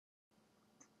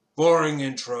Boring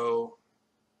intro.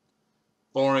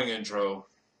 Boring intro.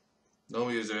 No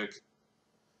music.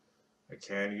 I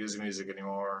can't use music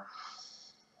anymore.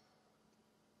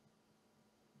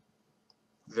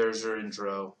 There's your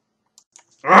intro.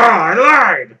 Ah, I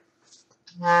lied!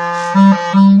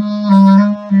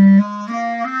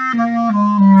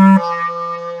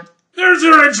 There's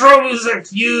your intro music,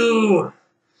 you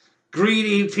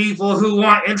greedy people who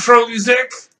want intro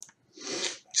music.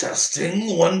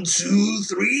 Testing, 1, 2,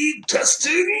 3,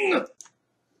 testing.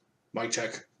 Mic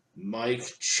check.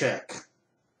 Mic check.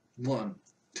 1,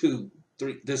 2,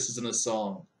 3. This isn't a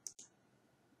song.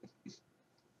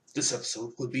 This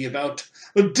episode would be about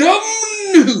dumb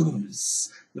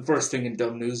news. The first thing in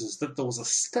dumb news is that there was a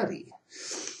study.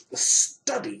 A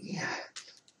study.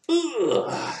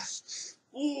 Ugh.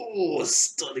 Ooh, a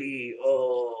study.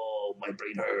 Oh, my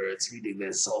brain hurts reading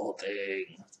this whole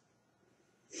thing.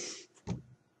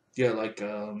 Yeah,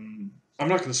 I'm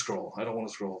not going to scroll. I don't want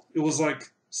to scroll. It was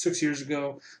like 6 years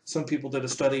ago. Some people did a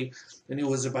study, and it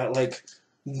was about,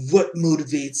 what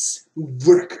motivates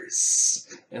workers.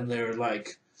 And they're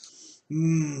like,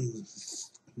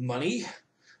 money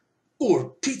or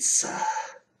pizza.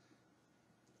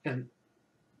 And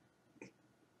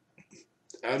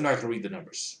I'm not going to read the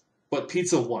numbers, but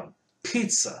pizza won.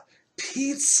 Pizza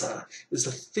is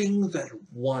the thing that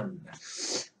won,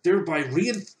 thereby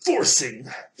reinforcing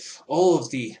all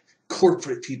of the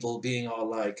corporate people being all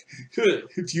like,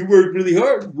 if you work really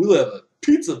hard, we'll have a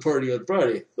pizza party on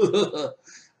Friday.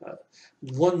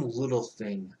 One little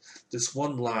thing, this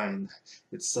one line,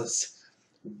 it says,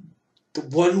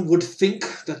 one would think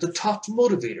that the top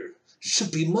motivator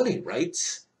should be money, right?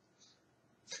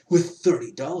 With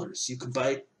 $30, you can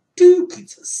buy 2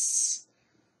 pizzas.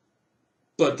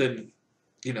 But then,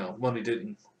 money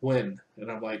didn't win. And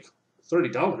I'm like,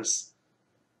 $30?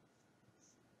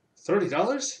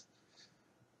 $30?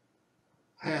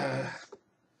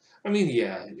 I mean,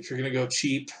 yeah, if you're going to go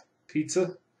cheap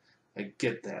pizza, I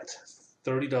get that.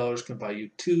 $30 can buy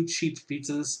you 2 cheap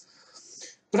pizzas.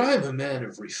 But I'm a man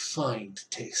of refined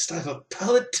taste. I have a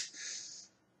palate,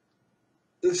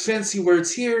 fancy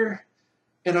words here,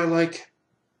 and I like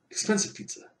expensive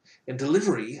pizza. And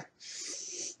delivery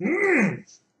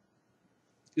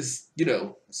is,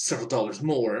 several dollars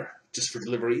more just for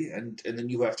delivery, and then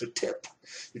you have to tip.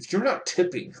 If you're not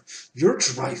tipping your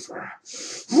driver,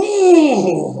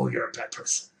 ooh, you're a bad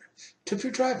person. Tip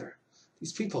your driver.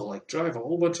 These people, drive a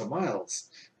whole bunch of miles,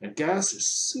 and gas is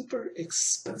super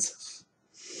expensive.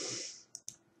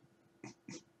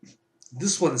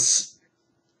 This one's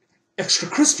extra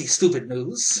crispy, stupid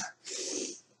news.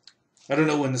 I don't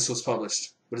know when this was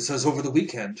published, but it says over the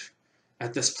weekend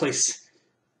at this place,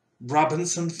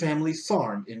 Robinson Family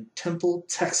Farm in Temple,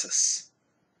 Texas,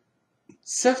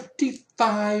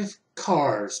 75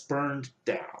 cars burned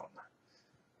down.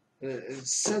 It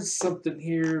says something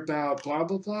here about blah,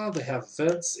 blah, blah. They have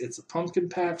events. It's a pumpkin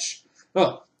patch.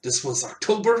 Oh, this was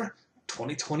October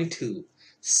 2022.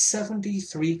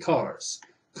 73 cars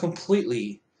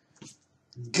completely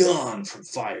gone from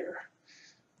fire.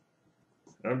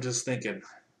 And I'm just thinking,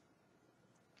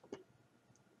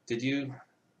 did you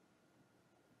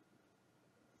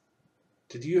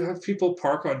have people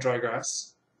park on dry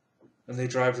grass and they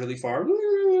drive really far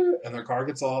and their car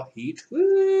gets all heat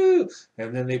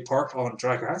and then they park on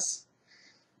dry grass?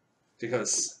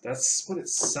 Because that's what it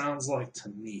sounds like to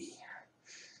me.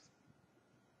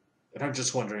 And I'm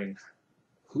just wondering,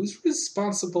 who's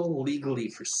responsible legally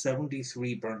for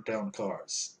 73 burnt down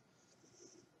cars?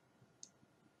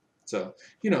 So,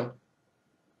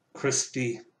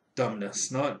 crispy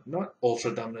dumbness, not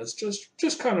ultra dumbness,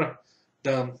 just kind of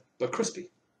dumb but crispy.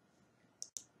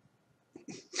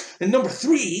 And number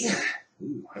 3,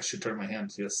 ooh, I should turn my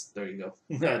hand. Yes, there you go.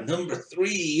 Number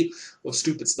 3 of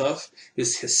stupid stuff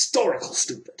is historical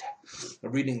stupid.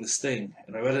 I'm reading this thing,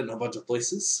 and I read it in a bunch of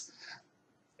places.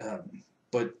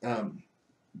 But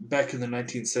back in the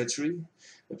 19th century,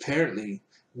 apparently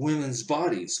women's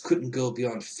bodies couldn't go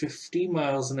beyond 50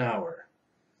 miles an hour,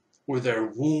 or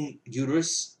their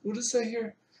uterus, what does it say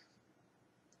here?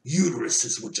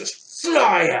 Uteruses would just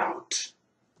fly out.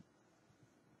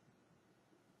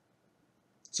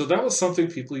 So that was something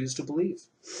people used to believe.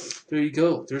 There you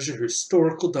go. There's your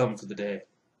historical dumb for the day.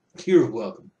 You're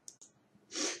welcome.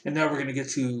 And now we're going to get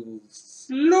to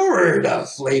Florida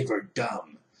flavored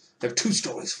dumb. I have 2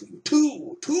 stories for you.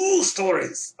 Two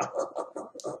stories.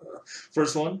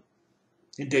 First one,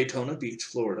 in Daytona Beach,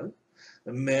 Florida,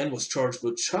 a man was charged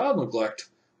with child neglect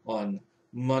on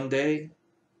Monday.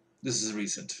 This is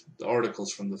recent. The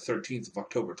article's from the 13th of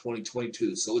October,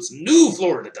 2022, so it's new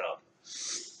Florida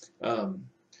dumb.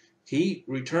 He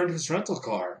returned his rental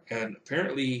car, and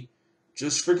apparently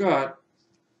just forgot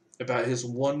about his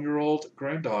 1-year-old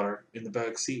granddaughter in the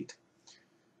back seat.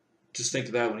 Just think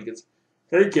of that when he gets,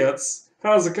 "Hey kids,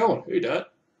 how's it going? Hey Dad,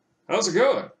 how's it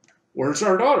going? Where's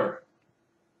our daughter?"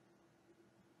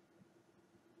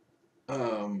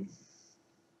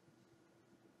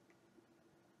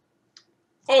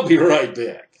 I'll be right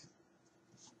back.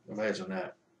 Imagine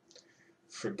that.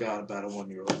 Forgot about a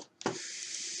 1-year-old.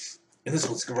 And this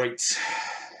one's great.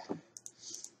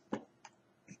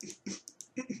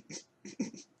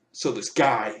 So this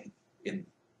guy in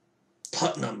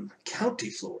Putnam County,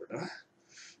 Florida,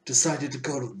 decided to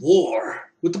go to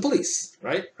war with the police.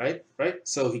 Right?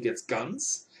 So he gets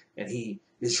guns, and he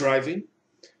is driving.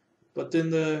 But then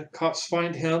the cops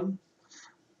find him,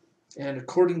 and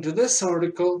according to this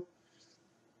article,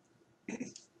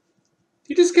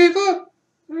 he just gave up.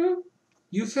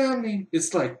 You found me.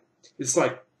 It's like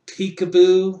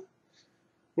peekaboo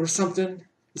or something.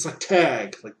 It's like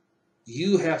tag. Like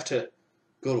you have to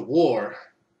go to war.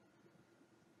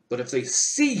 But if they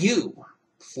see you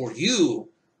before you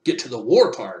get to the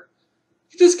war part,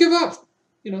 you just give up.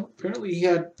 Apparently he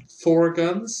had 4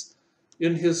 guns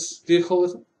in his vehicle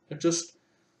with him. And just,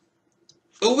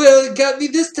 "Oh well, it got me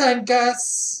this time,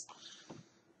 guys."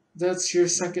 That's your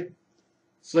second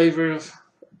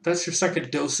that's your second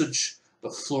dosage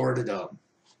of Florida Dumb.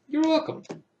 You're welcome.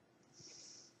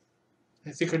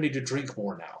 I think I need to drink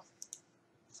more now.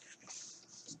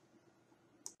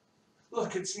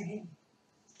 Look, it's me.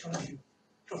 Don't you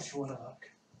want to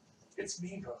look? It's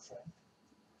me, girlfriend.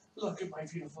 Look at my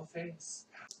beautiful face.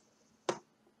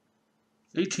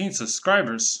 18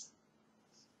 subscribers.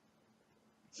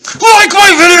 Like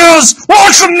my videos!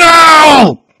 Watch them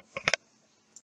now!